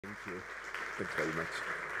Thank you. Thanks very much.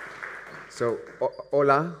 So,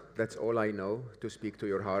 hola, that's all I know, to speak to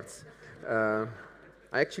your hearts. Uh,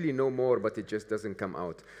 I actually know more, but it just doesn't come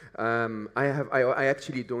out. I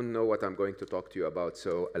actually don't know what I'm going to talk to you about,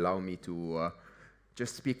 so allow me to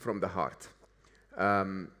just speak from the heart.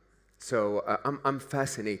 I'm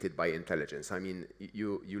fascinated by intelligence. I mean,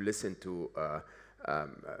 you listen to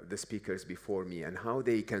the speakers before me and how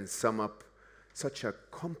they can sum up such a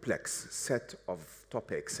complex set of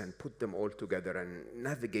topics and put them all together and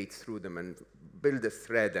navigate through them and build a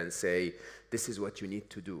thread and say, this is what you need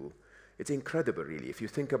to do. It's incredible, really. If you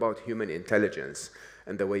think about human intelligence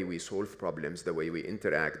and the way we solve problems, the way we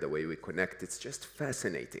interact, the way we connect, it's just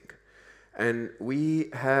fascinating. And we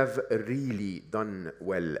have really done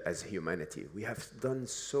well as humanity. We have done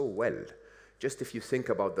so well. Just if you think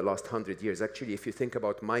about the last 100 years, actually, if you think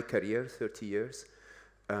about my career, 30 years,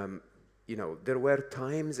 you know, there were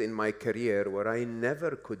times in my career where I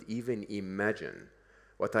never could even imagine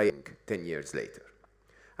what I think 10 years later.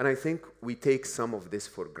 And I think we take some of this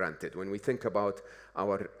for granted. When we think about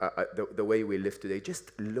the way we live today,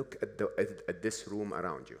 just look at this room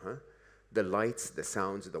around you, huh? The lights, the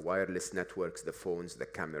sounds, the wireless networks, the phones, the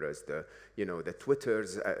cameras, the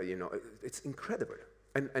Twitters, it's incredible.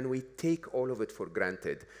 And we take all of it for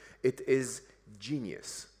granted. It is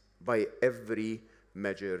genius by every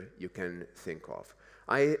measure you can think of.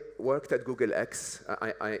 I worked at Google X.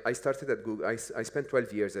 I started at Google. I spent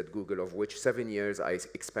 12 years at Google, of which 7 years I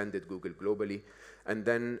expanded Google globally. And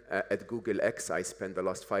then at Google X, I spent the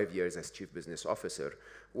last 5 years as Chief Business Officer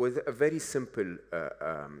with a very simple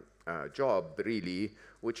job, really,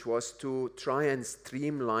 which was to try and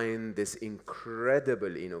streamline this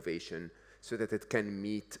incredible innovation so that it can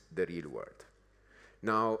meet the real world.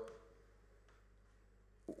 Now,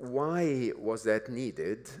 why was that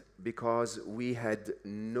needed? Because we had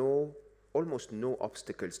almost no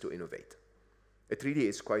obstacles to innovate. It really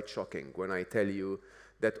is quite shocking when I tell you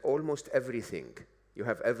that almost everything you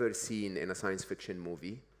have ever seen in a science fiction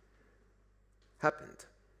movie happened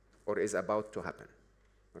or is about to happen.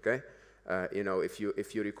 Okay?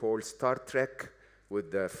 If you recall Star Trek with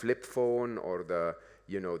the flip phone or the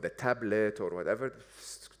tablet or whatever,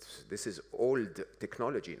 this is old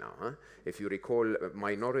technology now, huh? If you recall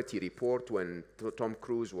Minority Report, when Tom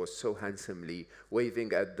Cruise was so handsomely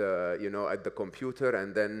waving at the computer,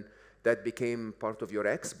 and then that became part of your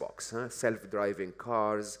Xbox, huh? Self-driving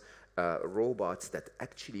cars, robots that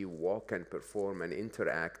actually walk and perform and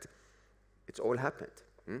interact. It's all happened,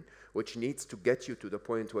 which needs to get you to the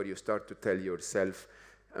point where you start to tell yourself,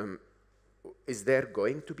 is there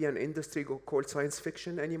going to be an industry called science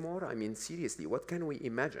fiction anymore? I mean, seriously, what can we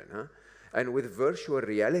imagine, huh? And with virtual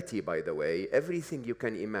reality, by the way, everything you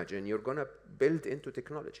can imagine, you're going to build into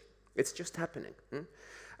technology. It's just happening.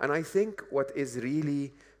 And I think what is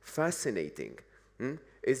really fascinating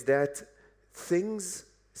is that things,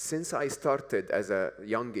 since I started as a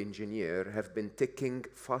young engineer, have been ticking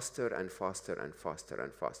faster and faster and faster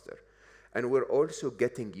and faster. And we're also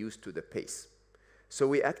getting used to the pace. So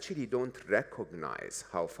we actually don't recognize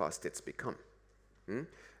how fast it's become.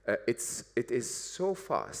 It is so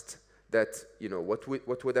fast that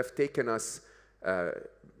what would have taken us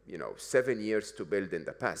 7 years to build in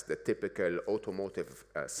the past, the typical automotive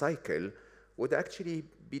cycle, would actually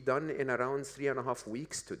be done in around 3.5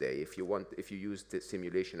 weeks today. If you use the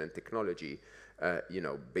simulation and technology,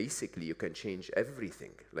 basically you can change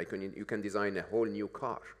everything. Like when you can design a whole new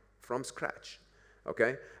car from scratch.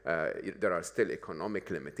 Okay? There are still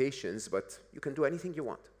economic limitations, but you can do anything you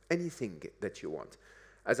want, anything that you want.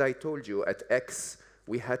 As I told you, at X,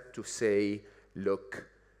 we had to say, look,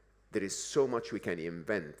 there is so much we can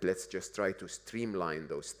invent. Let's just try to streamline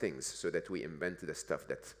those things so that we invent the stuff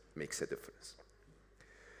that makes a difference.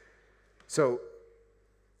 So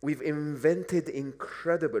we've invented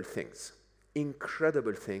incredible things,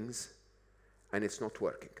 and it's not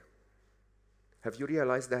working. Have you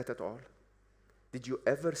realized that at all? Did you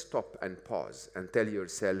ever stop and pause and tell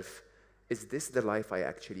yourself, is this the life I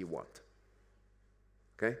actually want?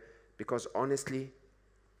 Okay? Because honestly,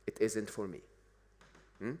 it isn't for me.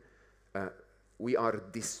 We are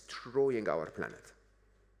destroying our planet.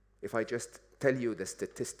 If I just tell you the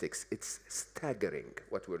statistics, it's staggering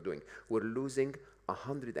what we're doing. We're losing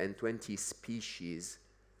 120 species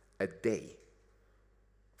a day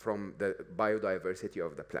from the biodiversity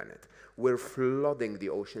of the planet. We're flooding the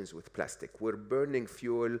oceans with plastic. We're burning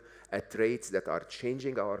fuel at rates that are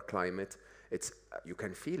changing our climate. You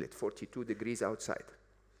can feel it, 42 degrees outside.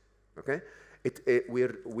 Okay?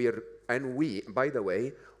 By the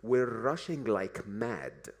way, we're rushing like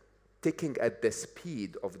mad, ticking at the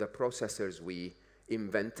speed of the processors we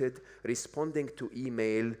invented, responding to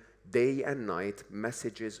email day and night,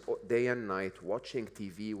 messages day and night, watching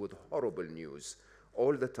TV with horrible news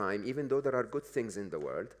all the time, even though there are good things in the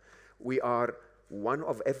world. We are one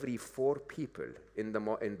of every 4 people in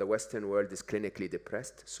the Western world is clinically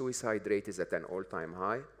depressed. Suicide rate is at an all-time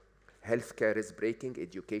high. Healthcare is breaking.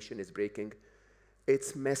 Education is breaking.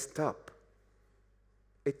 It's messed up.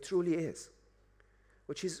 It truly is.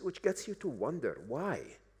 Which gets you to wonder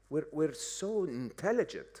why. We're so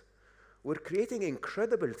intelligent. We're creating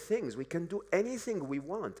incredible things. We can do anything we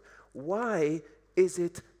want. Why is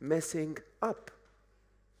it messing up?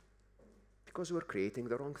 Because we're creating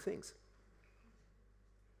the wrong things.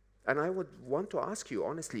 And I would want to ask you,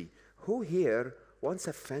 honestly, who here wants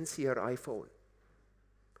a fancier iPhone?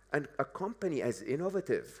 And a company as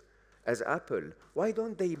innovative as Apple, why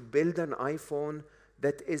don't they build an iPhone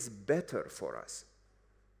that is better for us?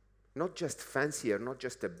 Not just fancier, not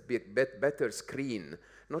just a better screen,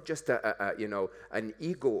 not just an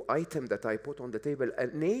ego item that I put on the table. A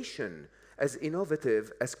nation as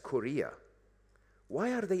innovative as Korea,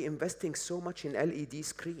 why are they investing so much in LED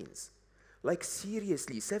screens? Like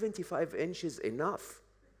seriously, 75 inches enough.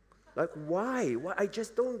 Like why? I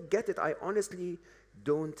just don't get it. I honestly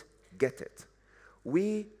don't get it.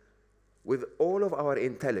 We, with all of our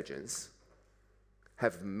intelligence,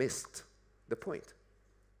 have missed the point.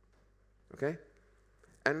 Okay?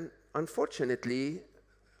 And unfortunately,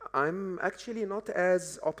 I'm actually not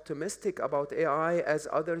as optimistic about AI as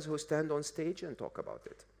others who stand on stage and talk about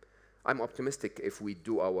it. I'm optimistic if we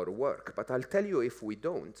do our work, but I'll tell you if we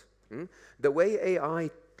don't. The way AI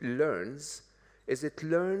learns is it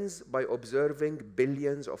learns by observing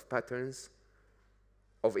billions of patterns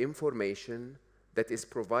of information that is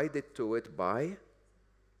provided to it by.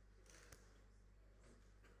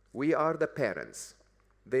 We are the parents.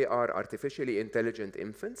 They are artificially intelligent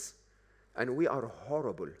infants, and we are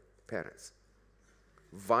horrible parents.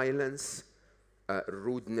 Violence,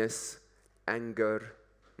 rudeness, anger.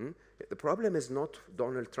 The problem is not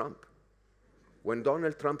Donald Trump. When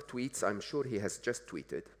Donald Trump tweets, I'm sure he has just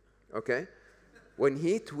tweeted, okay? When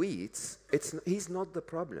he tweets, he's not the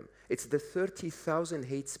problem. It's the 30,000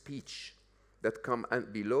 hate speech that come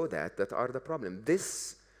below that are the problem.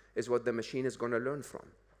 This is what the machine is going to learn from.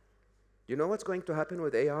 You know what's going to happen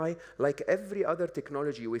with AI? Like every other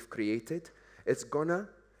technology we've created, it's going to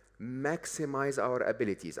maximize our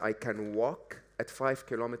abilities. I can walk at 5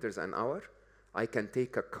 kilometers an hour. I can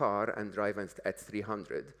take a car and drive at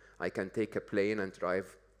 300. I can take a plane and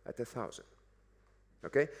drive at 1,000.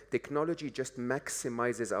 Okay? Technology just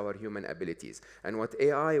maximizes our human abilities. And what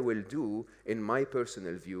AI will do, in my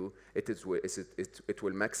personal view, it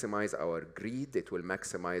will maximize our greed, it will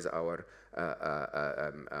maximize our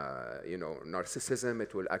narcissism,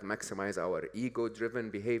 it will maximize our ego-driven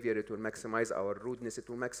behavior, it will maximize our rudeness, it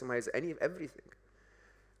will maximize everything.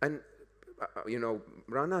 And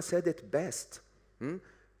Rana said it best.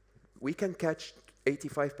 We can catch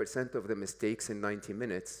 85% of the mistakes in 90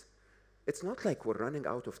 minutes. It's not like we're running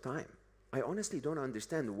out of time. I honestly don't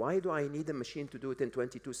understand. Why do I need a machine to do it in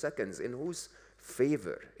 22 seconds? In whose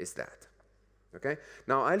favor is that? Okay?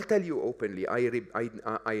 Now, I'll tell you openly,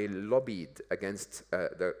 I lobbied against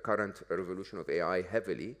the current revolution of AI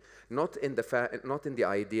heavily, not in the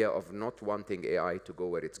idea of not wanting AI to go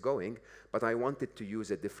where it's going, but I wanted to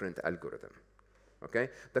use a different algorithm. Okay?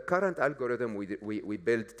 The current algorithm we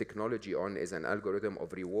build technology on is an algorithm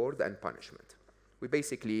of reward and punishment. We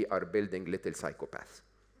basically are building little psychopaths.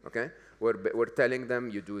 Okay? We're telling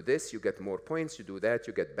them, you do this, you get more points, you do that,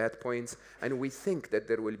 you get bad points, and we think that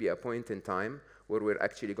there will be a point in time where we're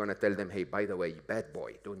actually going to tell them, hey, by the way, bad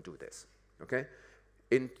boy, don't do this. Okay?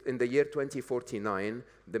 In the year 2049,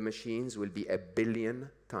 the machines will be 1 billion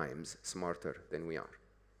times smarter than we are.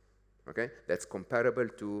 Okay? That's comparable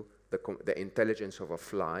to the intelligence of a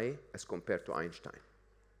fly as compared to Einstein.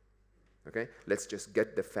 Okay? Let's just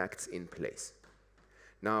get the facts in place.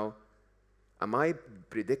 Now, am I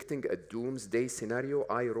predicting a doomsday scenario,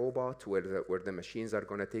 iRobot, where the machines are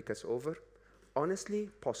going to take us over? Honestly,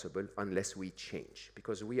 possible, unless we change,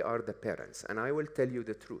 because we are the parents. And I will tell you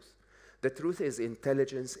the truth. The truth is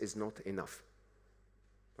intelligence is not enough.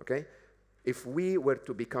 Okay? If we were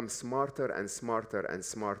to become smarter and smarter and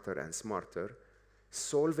smarter and smarter,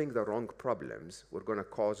 solving the wrong problems, we're going to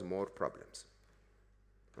cause more problems.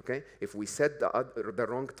 Okay? If we set the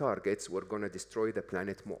wrong targets, we're going to destroy the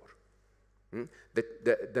planet more.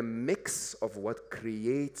 The mix of what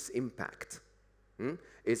creates impact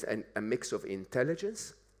is a mix of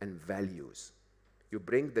intelligence and values. You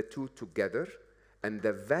bring the two together, and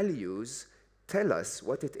the values tell us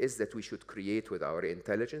what it is that we should create with our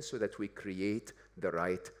intelligence so that we create the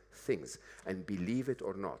right things. And believe it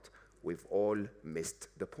or not, we've all missed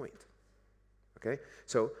the point. Okay?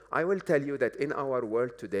 So I will tell you that in our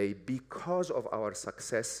world today, because of our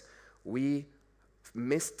success, we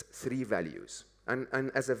missed 3 values.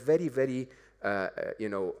 And as a very, very,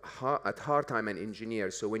 at heart, I'm an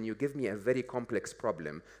engineer, so when you give me a very complex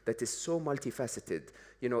problem that is so multifaceted,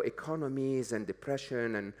 economies and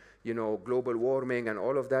depression and, global warming and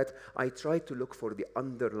all of that, I try to look for the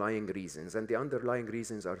underlying reasons, and the underlying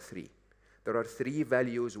reasons are 3. There are 3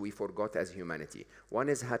 values we forgot as humanity. One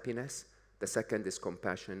is happiness, the second is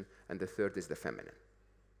compassion, and the third is the feminine.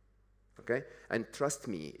 Okay? And trust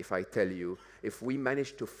me if I tell you, if we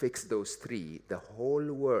manage to fix those 3, the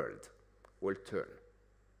whole world will turn.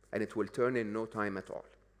 And it will turn in no time at all.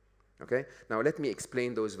 Okay? Now let me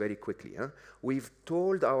explain those very quickly. We've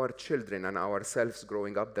told our children and ourselves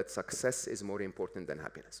growing up that success is more important than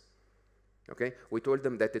happiness. Okay? We told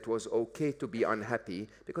them that it was okay to be unhappy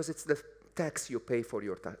because it's the tax you pay for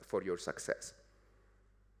your success.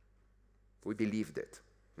 We believed it.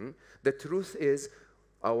 The truth is,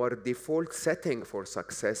 our default setting for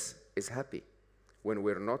success is happy. When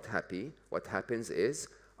we're not happy, what happens is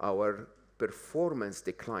our performance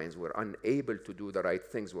declines. We're unable to do the right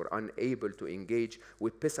things. We're unable to engage.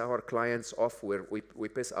 We piss our clients off. We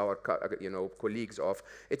piss our colleagues off.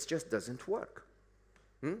 It just doesn't work.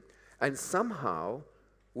 And somehow,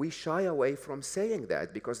 we shy away from saying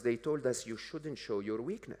that because they told us you shouldn't show your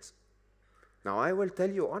weakness. Now, I will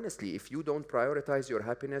tell you honestly, if you don't prioritize your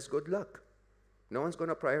happiness, good luck. No one's going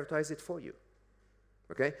to prioritize it for you,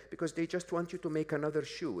 okay? Because they just want you to make another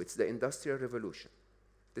shoe. It's the Industrial Revolution.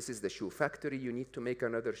 This is the shoe factory. You need to make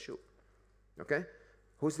another shoe, okay?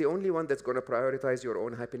 Who's the only one that's going to prioritize your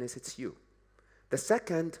own happiness? It's you. The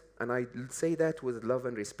second, and I say that with love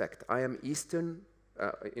and respect, I am Eastern.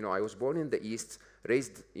 I was born in the East,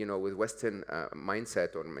 raised, with Western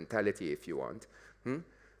mindset or mentality, if you want.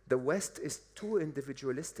 The West is too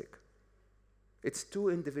individualistic. It's too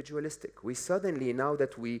individualistic. We suddenly, now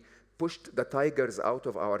that we pushed the tigers out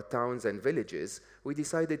of our towns and villages, we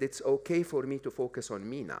decided it's okay for me to focus on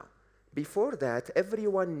me now. Before that,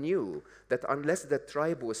 everyone knew that unless the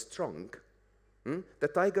tribe was strong, the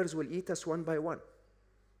tigers will eat us one by one.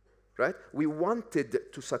 Right? We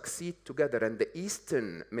wanted to succeed together, and the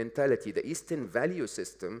Eastern mentality, the Eastern value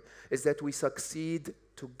system is that we succeed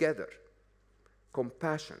together.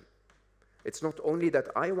 Compassion. It's not only that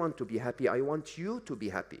I want to be happy, I want you to be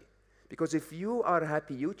happy. Because if you are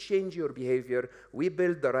happy, you change your behavior, we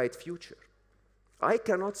build the right future. I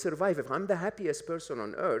cannot survive if I'm the happiest person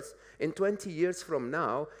on earth. In 20 years from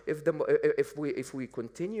now, if we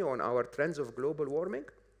continue on our trends of global warming,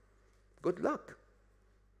 good luck.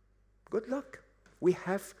 Good luck. We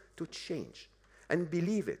have to change. And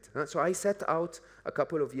believe it. So I set out a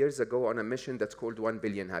couple of years ago on a mission that's called 1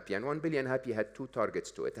 Billion Happy. And 1 Billion Happy had 2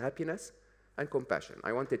 targets to it, happiness and compassion.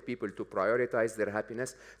 I wanted people to prioritize their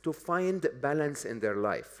happiness, to find balance in their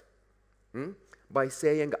life. By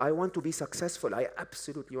saying, I want to be successful. I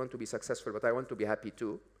absolutely want to be successful, but I want to be happy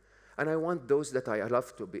too. And I want those that I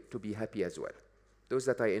love to be happy as well. Those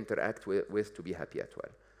that I interact with to be happy as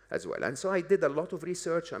well. And so I did a lot of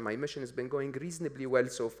research, and my mission has been going reasonably well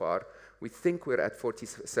so far. We think we're at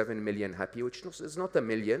 47 million happy, which is not a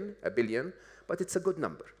billion, but it's a good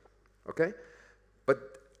number, okay?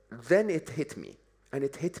 But then it hit me, and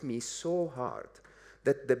it hit me so hard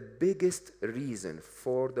that the biggest reason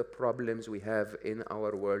for the problems we have in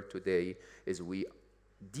our world today is we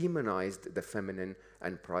demonized the feminine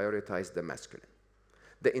and prioritized the masculine.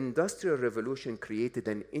 The Industrial Revolution created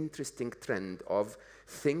an interesting trend of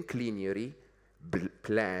think linearly,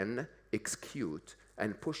 plan, execute,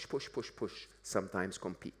 and push, sometimes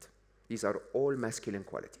compete. These are all masculine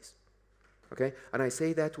qualities. Okay? And I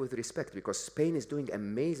say that with respect because Spain is doing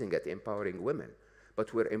amazing at empowering women,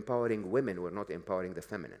 but we're empowering women, we're not empowering the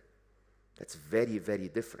feminine. That's very, very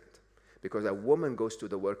different. Because a woman goes to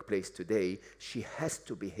the workplace today, she has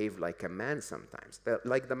to behave like a man sometimes,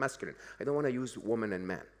 like the masculine. I don't want to use woman and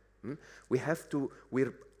man.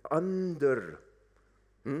 We're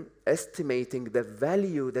underestimating the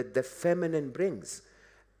value that the feminine brings.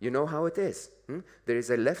 You know how it is. There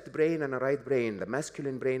is a left brain and a right brain, the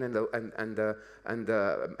masculine brain and the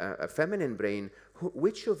feminine brain.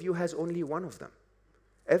 Which of you has only one of them?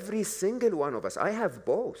 Every single one of us. I have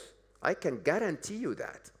both. I can guarantee you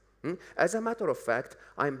that. As a matter of fact,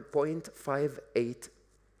 I'm 0.58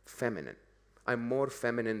 feminine. I'm more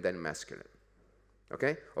feminine than masculine.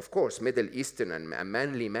 Okay? Of course, Middle Eastern and a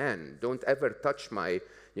manly man, don't ever touch my,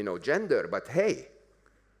 gender, but hey,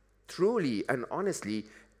 truly and honestly,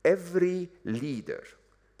 every leader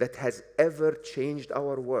that has ever changed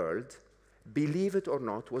our world believe it or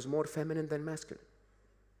not, was more feminine than masculine.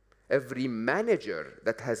 Every manager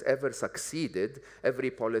that has ever succeeded, every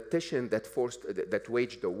politician that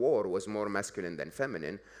waged the war was more masculine than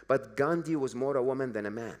feminine, but Gandhi was more a woman than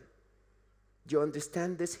a man. Do you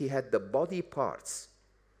understand this? He had the body parts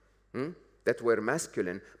that were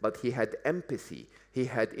masculine, but he had empathy, he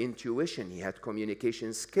had intuition, he had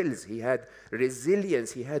communication skills, he had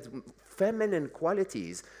resilience, he had feminine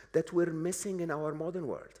qualities that were missing in our modern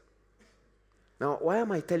world. Now, why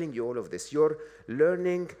am I telling you all of this? You're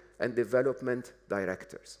learning and development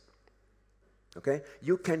directors, okay?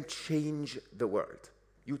 You can change the world.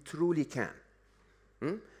 You truly can.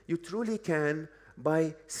 You truly can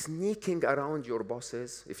by sneaking around your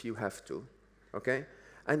bosses, if you have to, okay?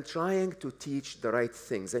 And trying to teach the right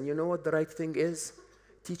things. And you know what the right thing is?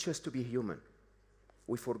 Teach us to be human.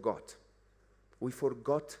 We forgot. We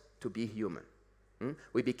forgot to be human.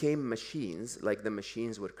 We became machines like the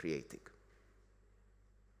machines were creating.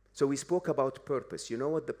 So we spoke about purpose. You know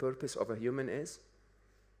what the purpose of a human is?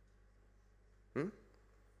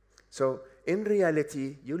 So in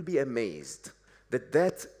reality, you'll be amazed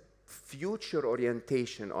that future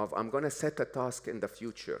orientation of I'm going to set a task in the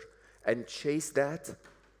future and chase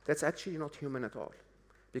that's actually not human at all.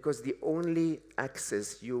 Because the only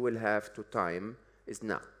access you will have to time is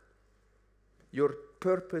now. Your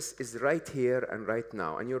purpose is right here and right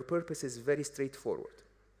now, and your purpose is very straightforward.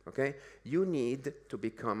 Okay? You need to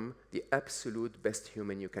become the absolute best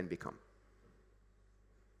human you can become.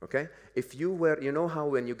 Okay? If you were, you know how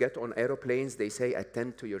when you get on aeroplanes, they say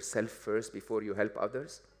attend to yourself first before you help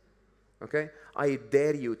others? Okay? I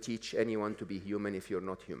dare you teach anyone to be human if you're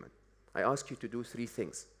not human. I ask you to do 3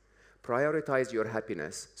 things. Prioritize your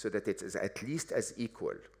happiness so that it is at least as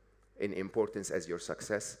equal in importance as your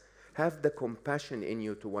success. Have the compassion in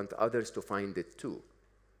you to want others to find it too.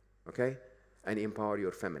 Okay? And empower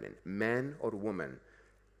your feminine. Man or woman,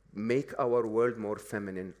 make our world more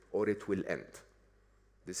feminine or it will end.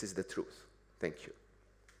 This is the truth. Thank you.